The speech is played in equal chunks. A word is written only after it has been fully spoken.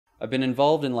I've been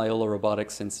involved in Loyola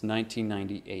Robotics since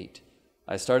 1998.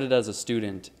 I started as a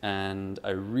student and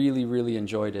I really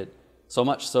enjoyed it, so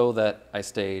much so that I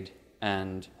stayed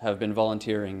and have been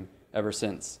volunteering ever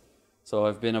since. So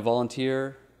I've been a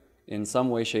volunteer in some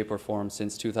way, shape or form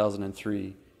since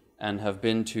 2003 and have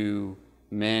been to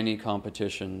many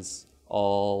competitions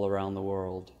all around the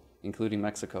world, including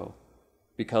Mexico,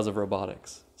 because of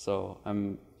robotics. So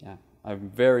I'm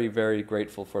very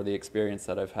grateful for the experience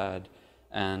that I've had,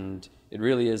 and it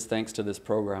really is thanks to this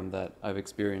program that I've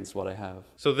experienced what I have.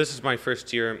 So this is my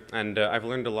first year, and I've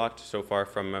learned a lot so far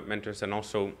from mentors and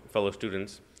also fellow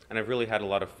students, and I've really had a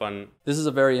lot of fun. This is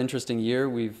a very interesting year.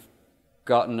 We've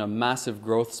gotten a massive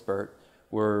growth spurt.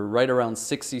 We're right around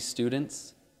 60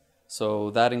 students. So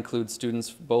that includes students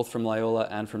both from Loyola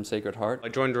and from Sacred Heart. I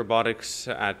joined robotics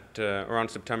at around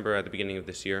September at the beginning of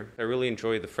this year. I really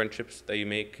enjoy the friendships that you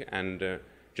make and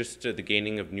just the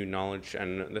gaining of new knowledge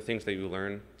and the things that you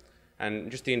learn and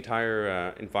just the entire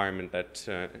environment that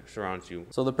surrounds you.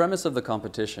 So the premise of the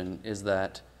competition is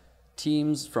that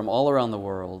teams from all around the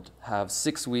world have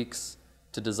 6 weeks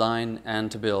to design and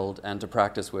to build and to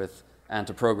practice with and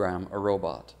to program a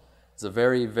robot. It's a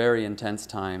very intense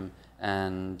time,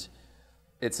 and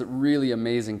it's really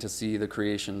amazing to see the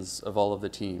creations of all of the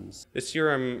teams. This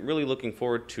year I'm really looking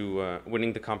forward to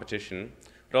winning the competition,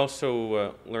 but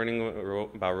also learning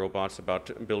about robots,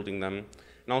 about building them,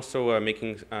 and also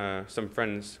making some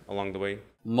friends along the way.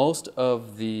 Most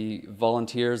of the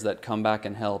volunteers that come back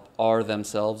and help are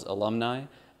themselves alumni,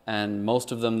 and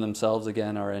most of them themselves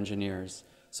again are engineers.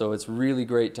 So it's really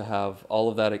great to have all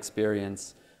of that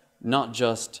experience, not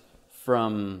just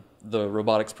from the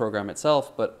robotics program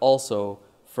itself, but also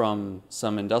from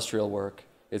some industrial work.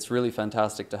 It's really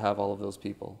fantastic to have all of those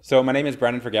people. So my name is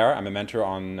Brandon Vergara. I'm a mentor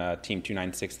on Team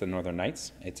 296, the Northern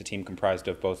Knights. It's a team comprised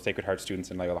of both Sacred Heart students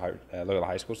and Loyola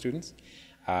High School students.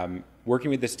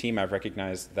 Working with this team, I've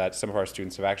recognized that some of our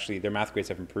students have actually, their math grades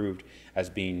have improved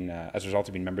as a result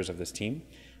of being members of this team.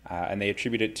 And they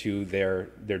attribute it to their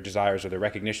desires or their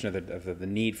recognition of the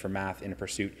need for math in a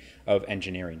pursuit of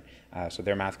engineering. So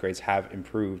their math grades have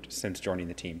improved since joining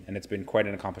the team, and it's been quite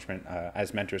an accomplishment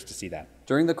as mentors to see that.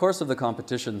 During the course of the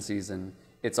competition season,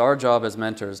 it's our job as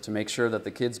mentors to make sure that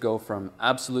the kids go from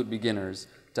absolute beginners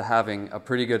to having a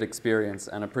pretty good experience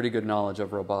and a pretty good knowledge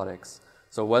of robotics.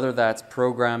 So whether that's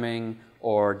programming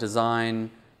or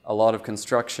design, a lot of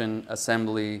construction,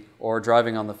 assembly, or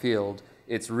driving on the field,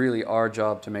 it's really our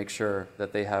job to make sure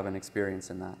that they have an experience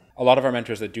in that. A lot of our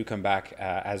mentors that do come back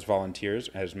as volunteers,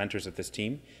 as mentors of this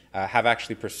team, have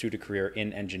actually pursued a career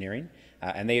in engineering,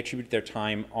 and they attribute their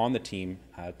time on the team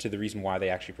to the reason why they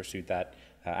actually pursued that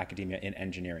academia in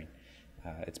engineering.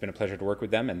 It's been a pleasure to work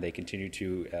with them, and they continue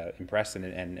to impress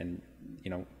and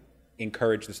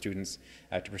encourage the students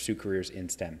to pursue careers in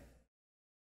STEM.